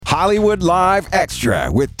Hollywood Live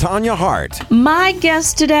Extra with Tanya Hart. My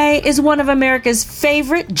guest today is one of America's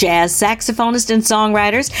favorite jazz saxophonists and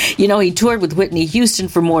songwriters. You know, he toured with Whitney Houston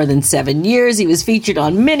for more than 7 years. He was featured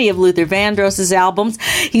on many of Luther Vandross's albums.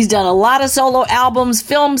 He's done a lot of solo albums,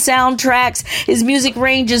 film soundtracks. His music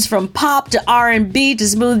ranges from pop to R&B to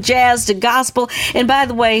smooth jazz to gospel. And by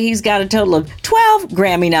the way, he's got a total of 12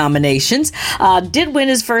 Grammy nominations. Did win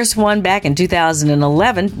his first one back in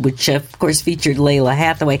 2011, which of course featured Layla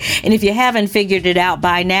Hathaway. And if you haven't figured it out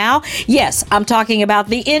by now, yes, I'm talking about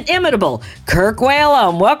the inimitable Kirk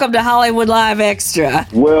Whalum. Welcome to Hollywood Live Extra.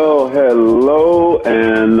 Well, hello,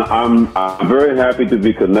 and I'm very happy to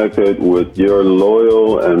be connected with your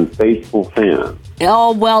loyal and faithful fans.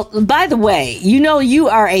 Oh, well, by the way, you know you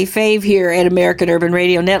are a fave here at American Urban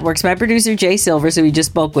Radio Networks. My producer, Jay Silvers, who we just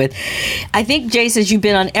spoke with, I think Jay says you've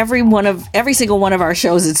been on every single one of our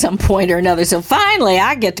shows at some point or another. So finally,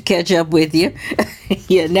 I get to catch up with you.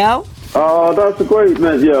 You know? That's great,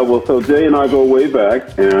 man. Yeah, well, so Jay and I go way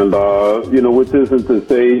back, and, which isn't to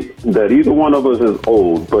say that either one of us is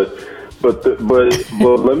old, but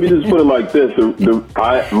let me just put it like this: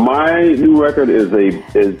 my new record is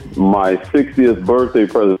my 60th birthday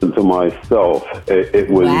present to myself. It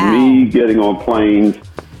was me getting on planes,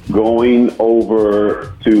 going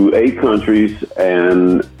over to 8 countries,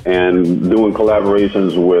 and doing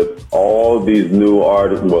collaborations with all these new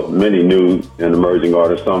artists. Well, many new and emerging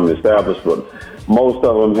artists, some established, but most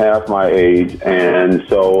of them half my age, and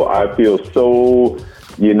so I feel so,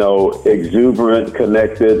 exuberant,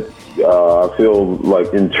 connected. I feel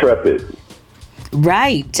like intrepid.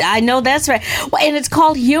 Right. I know that's right. Well, and it's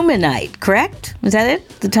called Humanite, correct? Is that it?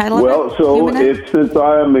 The title of it? Well, so it's, since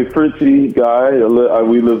I am a Frenchy guy,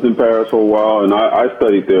 we lived in Paris for a while, and I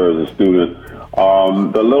studied there as a student.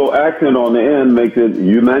 The little accent on the end makes it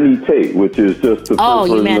humanité, which is just the first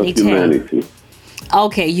version of humanity.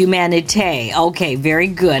 Okay, humanité. Okay, very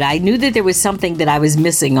good. I knew that there was something that I was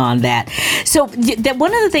missing on that. So that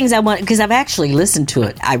one of the things I want, because I've actually listened to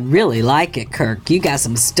it, I really like it, Kirk. You got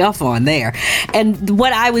some stuff on there. And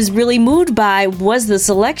what I was really moved by was the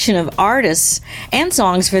selection of artists and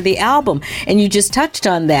songs for the album. And you just touched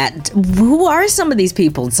on that. Who are some of these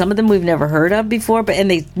people? Some of them we've never heard of before, and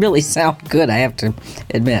they really sound good, I have to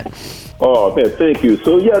admit. Oh man, thank you.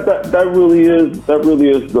 So yeah, that really is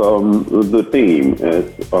the theme.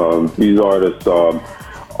 These artists are,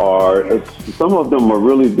 some of them are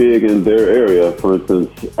really big in their area. For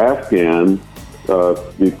instance, Afghan.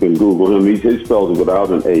 You can Google him. He spells it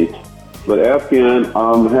without an H. But Afghan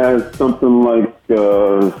has something like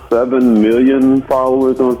 7 million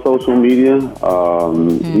followers on social media.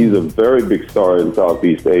 He's a very big star in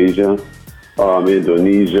Southeast Asia,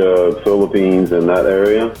 Indonesia, Philippines, and that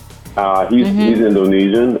area. He's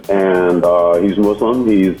Indonesian, and he's Muslim.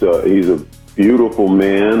 He's a beautiful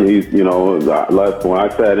man. He's, when I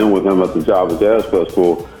sat in with him at the Java Jazz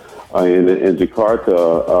Festival in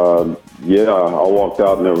Jakarta, I walked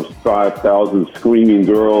out and there was 5,000 screaming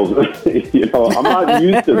girls. I'm not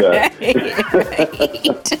used to that.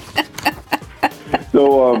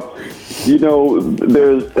 So,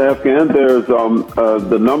 there's Afghan. There's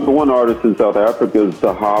the number one artist in South Africa is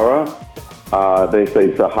Sahara. They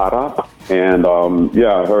say Sahara, and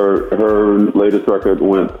her latest record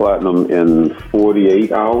went platinum in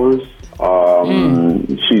 48 hours.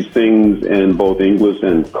 She sings in both English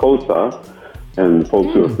and Xhosa, and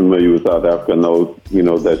folks who are familiar with South Africa know,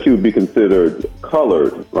 that she would be considered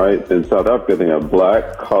colored, right? In South Africa, they have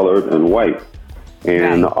black, colored, and white.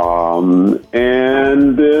 And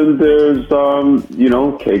and then there's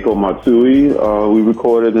Keiko Matsui. We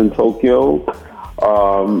recorded in Tokyo.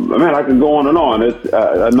 I can go on and on. It's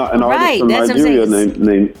an artist from Nigeria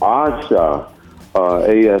named Asha,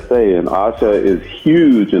 ASA, and Asha is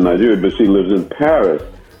huge in Nigeria, but she lives in Paris,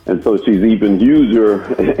 and so she's even huger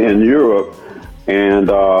in Europe.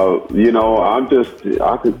 And I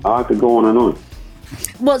could go on and on.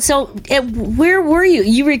 Well, so where were you?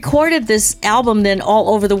 You recorded this album then all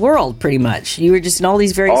over the world, pretty much. You were just in all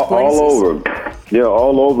these various places. All over. Yeah,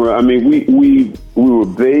 all over. I mean, we were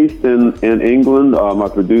based in England. My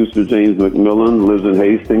producer, James McMillan, lives in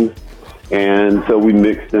Hastings. And so we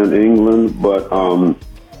mixed in England, but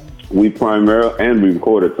we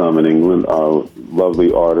recorded some in England,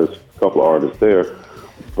 lovely artists, a couple of artists there.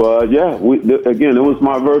 But yeah, again, it was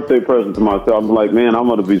my birthday present to myself. I'm like, man, I'm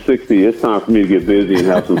going to be 60. It's time for me to get busy and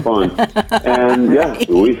have some fun. And yeah,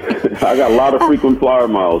 I got a lot of frequent flyer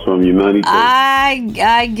miles from Humanity.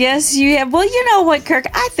 I guess you have. Well, you know what, Kirk?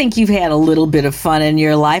 I think you've had a little bit of fun in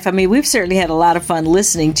your life. I mean, we've certainly had a lot of fun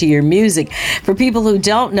listening to your music. For people who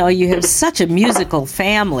don't know, you have such a musical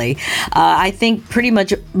family. I think pretty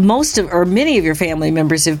much many of your family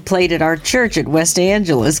members have played at our church at West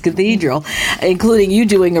Angeles Cathedral, including you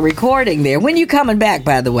doing a recording there. When are you coming back,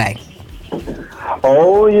 by the way?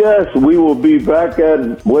 Oh, yes. We will be back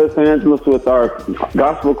at West Angeles with our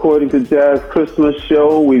Gospel According to Jazz Christmas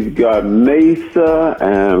show. We've got Mesa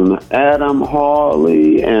and Adam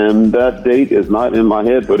Hawley, and that date is not in my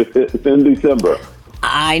head, but it's in December.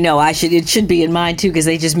 I know. It should be in mine, too, because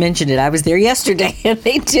they just mentioned it. I was there yesterday, and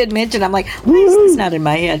they did mention it. I'm like, why is this not in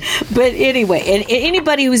my head? But anyway, and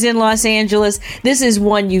anybody who's in Los Angeles, this is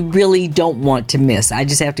one you really don't want to miss. I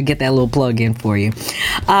just have to get that little plug in for you.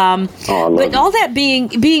 But all that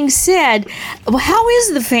being said, how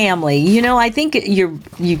is the family? You know, I think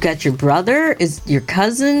you've got your brother, is your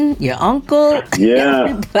cousin, your uncle. Yeah,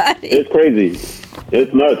 everybody. It's crazy.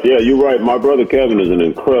 It's nuts. Yeah, you're right. My brother Kevin is an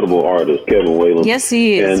incredible artist, Kevin Whalum. Yes,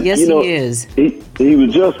 he is. And, he is. He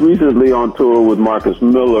was just recently on tour with Marcus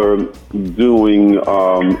Miller doing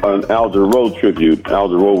an Al Jarreau tribute. Al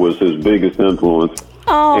Jarreau was his biggest influence.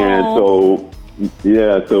 Oh. And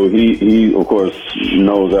so he of course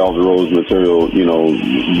knows Al Jarreau's material,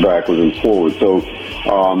 backwards and forwards. So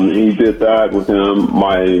he did that with him.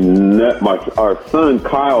 Our son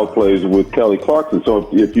Kyle plays with Kelly Clarkson. So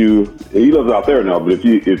he lives out there now, but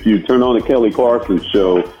if you turn on the Kelly Clarkson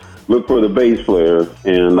show, look for the bass player,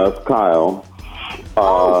 and that's Kyle.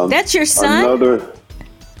 That's your son?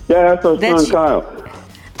 That's our son Kyle.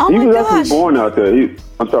 Oh he my was gosh. actually born out there. He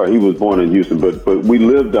was born in Houston, but we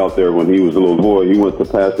lived out there when he was a little boy. He went to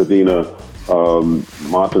Pasadena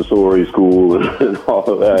Montessori school and all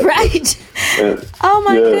of that. Right. Oh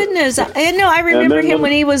my goodness. I remember him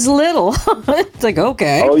when he was little. It's like,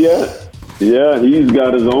 okay. Oh yeah. Yeah, he's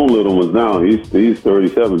got his own little ones now. He's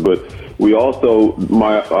 37, but we also,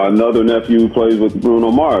 another nephew plays with Bruno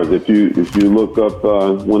Mars. If you look up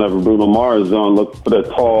whenever Bruno Mars is on, look for that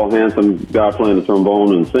tall, handsome guy playing the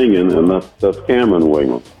trombone and singing, and that's Cameron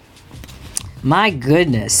Whalum. My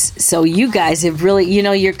goodness. So you guys have really,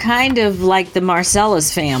 you're kind of like the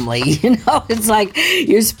Marcellus family. It's like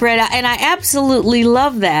you're spread out. And I absolutely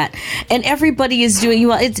love that. And everybody is doing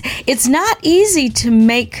well. It's not easy to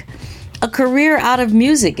make a career out of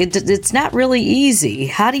music. It's not really easy.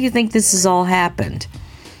 How do you think this has all happened?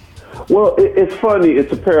 Well, it's funny.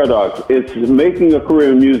 It's a paradox. It's making a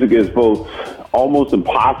career in music is both almost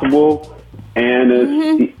impossible and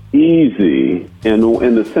it's easy in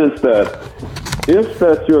the sense that if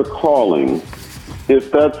that's your calling,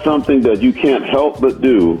 if that's something that you can't help but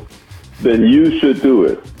do, then you should do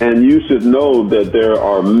it. And you should know that there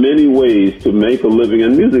are many ways to make a living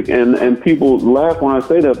in music. And people laugh when I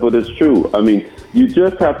say that, but it's true. I mean, you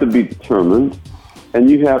just have to be determined, and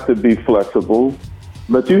you have to be flexible,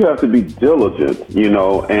 but you have to be diligent,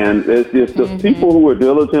 and it's the people who are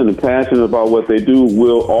diligent and passionate about what they do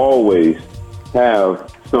will always have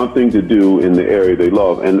something to do in the area they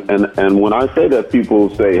love. And when I say that, people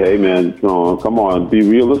say, hey, man, come on, be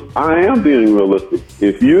realistic. I am being realistic.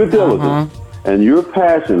 If you're diligent and you're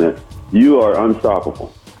passionate, you are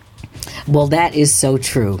unstoppable. Well, that is so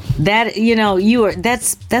true. That,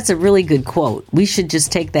 that's a really good quote. We should just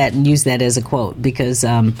take that and use that as a quote because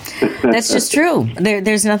that's just true.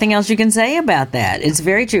 There's nothing else you can say about that. It's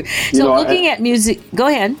very true. So looking at music, go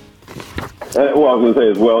ahead. What I was going to say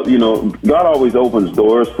is, God always opens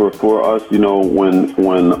doors for us,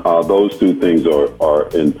 when those two things are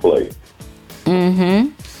in play.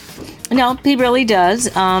 No, he really does.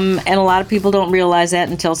 And a lot of people don't realize that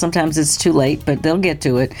until sometimes it's too late, but they'll get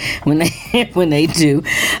to it when they do.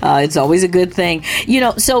 It's always a good thing.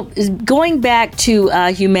 So going back to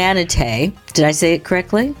Humanité, did I say it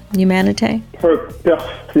correctly? Humanité?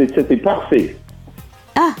 Parfait.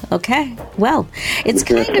 Ah, okay. Well, it's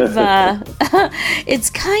kind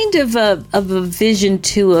of a vision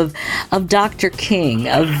too of Dr. King,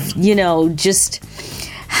 of just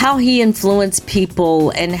how he influenced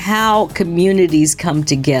people and how communities come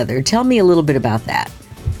together. Tell me a little bit about that.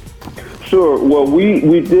 Sure. Well,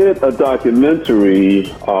 we did a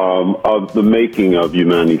documentary of the making of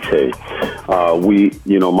Humanité.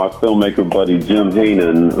 My filmmaker buddy Jim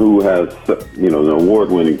Hainan, who has an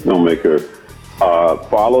award-winning filmmaker,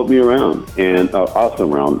 followed me around and us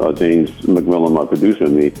around, James McMillan, my producer,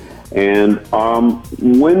 and me. And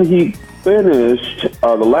when he finished,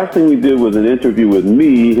 the last thing we did was an interview with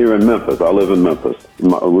me here in Memphis. I live in Memphis.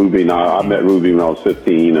 Ruby and I met Ruby when I was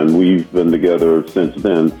 15, and we've been together since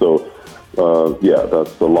then. So, yeah,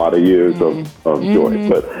 that's a lot of years of joy.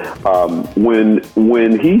 But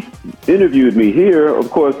when he interviewed me here, of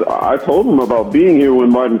course, I told him about being here when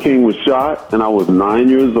Martin King was shot, and I was 9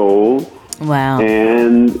 years old. Wow.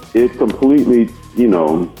 And it completely,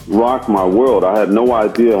 rocked my world. I had no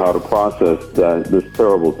idea how to process this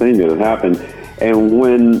terrible thing that had happened. And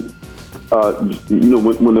when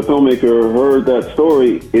the filmmaker heard that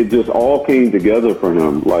story, it just all came together for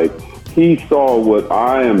him. Like, he saw what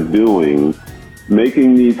I am doing,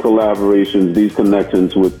 making these collaborations, these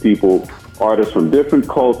connections with people, artists from different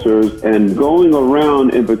cultures, and going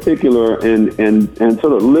around in particular and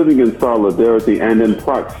sort of living in solidarity and in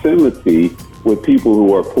proximity with people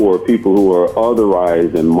who are poor, people who are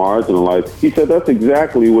otherized and marginalized. He said that's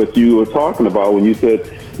exactly what you were talking about when you said,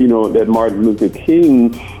 that Martin Luther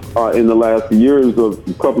King in the last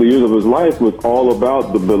couple of years of his life was all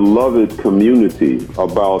about the beloved community,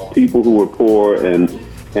 about people who were poor and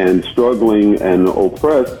struggling and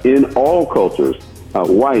oppressed in all cultures,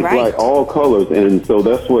 white, black, all colors. And so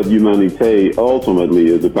that's what Humanité ultimately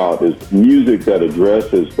is about, is music that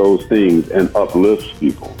addresses those things and uplifts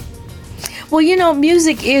people. Well,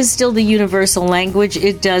 music is still the universal language.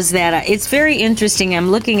 It does that. It's very interesting.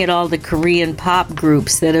 I'm looking at all the Korean pop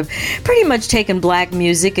groups that have pretty much taken black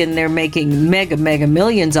music and they're making mega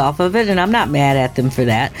millions off of it, and I'm not mad at them for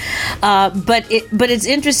that. But it's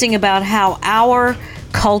interesting about how our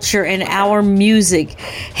culture and our music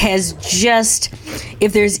has just,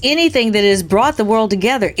 if there's anything that has brought the world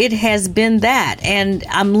together, it has been that. And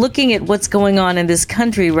I'm looking at what's going on in this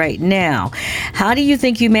country right now. How do you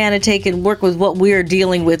think Humanité can work with what we're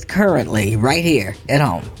dealing with currently right here at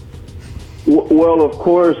home? Well, of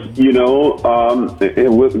course,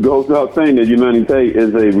 it goes without saying that Humanité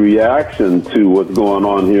is a reaction to what's going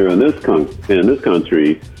on here in this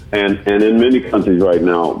country and in many countries right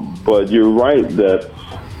now. But you're right that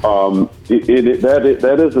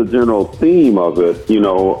that is a general theme of it.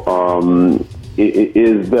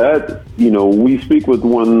 Is that we speak with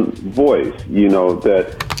one voice.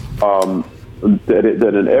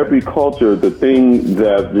 That in every culture, the thing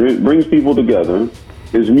that brings people together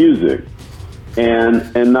is music.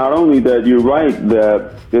 And not only that, you're right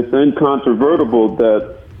that it's incontrovertible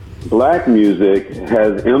that black music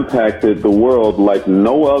has impacted the world like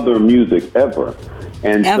no other music ever.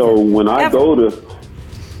 And so when I go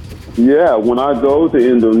to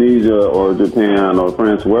Indonesia or Japan or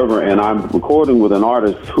France, wherever, and I'm recording with an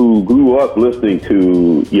artist who grew up listening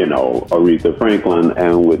to, Aretha Franklin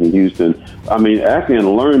and Whitney Houston. I mean, actually,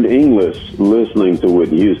 and learned English listening to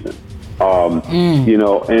Whitney Houston. And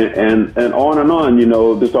on and on.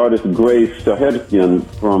 This artist Grace Sahertian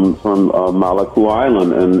from Maluku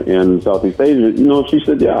Island in Southeast Asia. She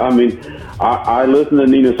said, I listen to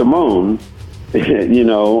Nina Simone.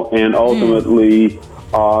 And ultimately,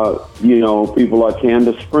 people like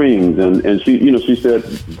Candace Springs, and she said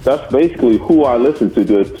that's basically who I listen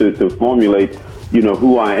to formulate,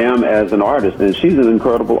 who I am as an artist. And she's an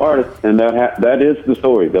incredible artist, and that is the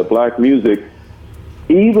story. That black music,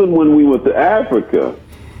 even when we went to Africa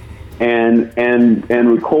and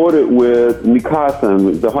recorded with Mikasa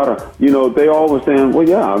and Zahara, they all were saying, well,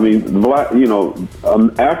 yeah, I mean, black,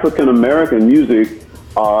 African American music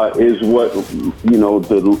is what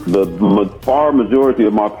the far majority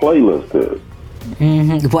of my playlist is.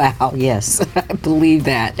 Mm-hmm. Wow, yes, I believe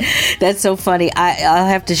that. That's so funny. I'll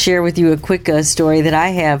have to share with you a quick story that I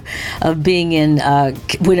have of being in,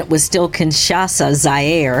 when it was still Kinshasa,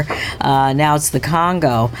 Zaire, now it's the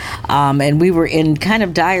Congo, and we were in kind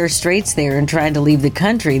of dire straits there and trying to leave the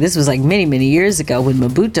country. This was like many years ago when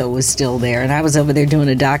Mobutu was still there, and I was over there doing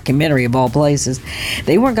a documentary of all places.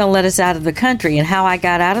 They weren't going to let us out of the country, and how I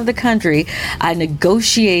got out of the country, I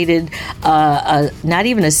negotiated not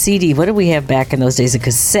even a CD, what did we have back in those days, a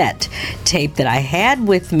cassette tape that I had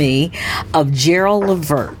with me of Gerald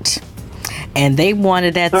Levert. And they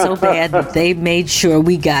wanted that so bad that they made sure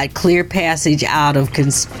we got clear passage out of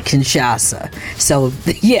Kinshasa. So,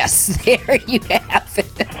 yes, there you have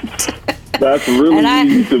it. That's really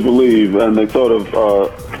easy to believe. And the sort of,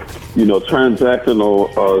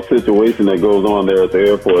 transactional situation that goes on there at the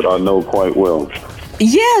airport, I know quite well.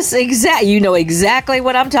 Yes, exactly. You know exactly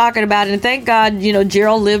what I'm talking about. And thank God,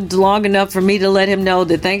 Gerald lived long enough for me to let him know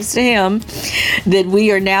that thanks to him, that we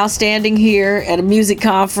are now standing here at a music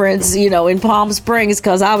conference, in Palm Springs,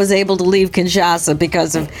 because I was able to leave Kinshasa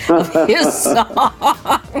because of his song.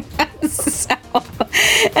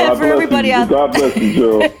 And God for everybody out God bless you,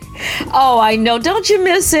 Gerald. Oh, I know. Don't you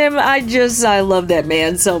miss him? I love that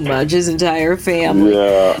man so much, his entire family.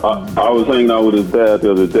 Yeah, I was hanging out with his dad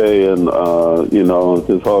the other day, and,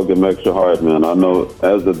 just hugged him extra hard, man. I know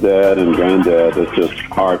as a dad and granddad, it's just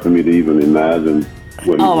hard for me to even imagine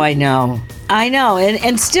what he I know. I know.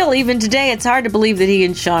 And still, even today, it's hard to believe that he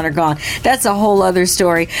and Sean are gone. That's a whole other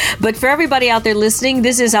story. But for everybody out there listening,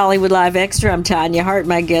 this is Hollywood Live Extra. I'm Tanya Hart.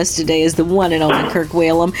 My guest today is the one and only Kirk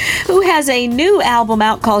Whalum, who has a new album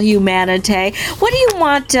out called Humanite. What do you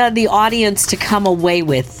want the audience to come away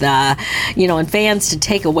with, and fans to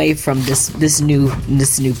take away from this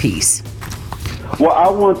new piece? Well, I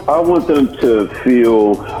want them to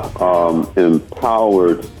feel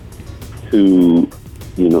empowered to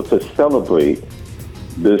celebrate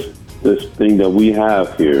this thing that we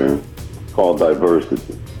have here called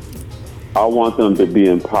diversity. I want them to be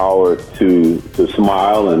empowered to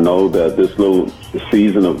smile and know that this little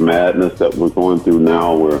season of madness that we're going through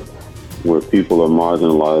now, where people are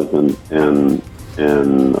marginalized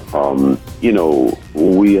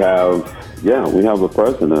we have a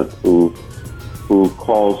president who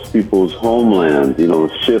calls people's homeland,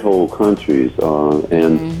 shithole countries,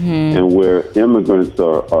 and where immigrants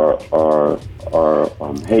are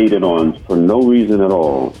hated on for no reason at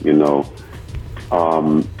all.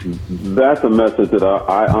 That's a message that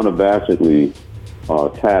I unabashedly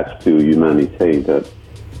attach to Humanite.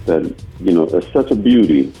 That it's such a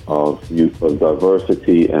beauty of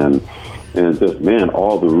diversity and just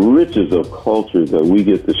all the riches of cultures that we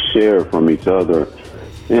get to share from each other.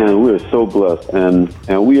 And we're so blessed, and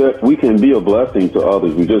we can be a blessing to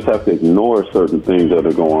others. We just have to ignore certain things that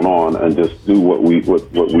are going on and just do what we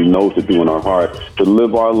know to do in our heart, to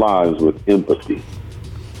live our lives with empathy.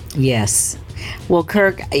 Yes. Well,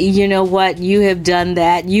 Kirk, you know what? You have done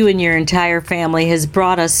that. You and your entire family has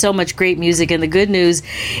brought us so much great music. And the good news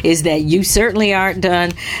is that you certainly aren't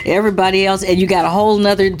done. Everybody else, and you got a whole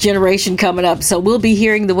nother generation coming up. So we'll be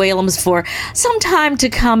hearing the Whalums for some time to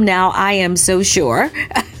come now, I am so sure.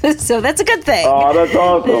 So that's a good thing. Oh, that's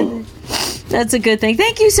awesome. That's a good thing.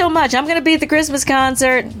 Thank you so much. I'm going to be at the Christmas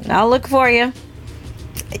concert. I'll look for you.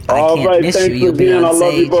 All right. Thanks again. I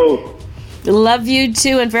love you both. Love you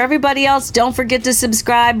too. And for everybody else, don't forget to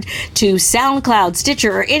subscribe to SoundCloud,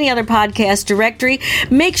 Stitcher, or any other podcast directory.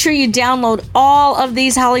 Make sure you download all of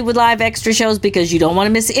these Hollywood Live Extra shows because you don't want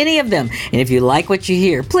to miss any of them. And if you like what you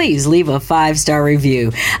hear, please leave a 5-star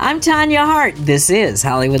review. I'm Tanya Hart. This is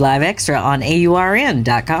Hollywood Live Extra on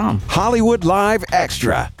AURN.com. Hollywood Live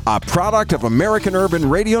Extra, a product of American Urban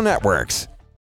Radio Networks.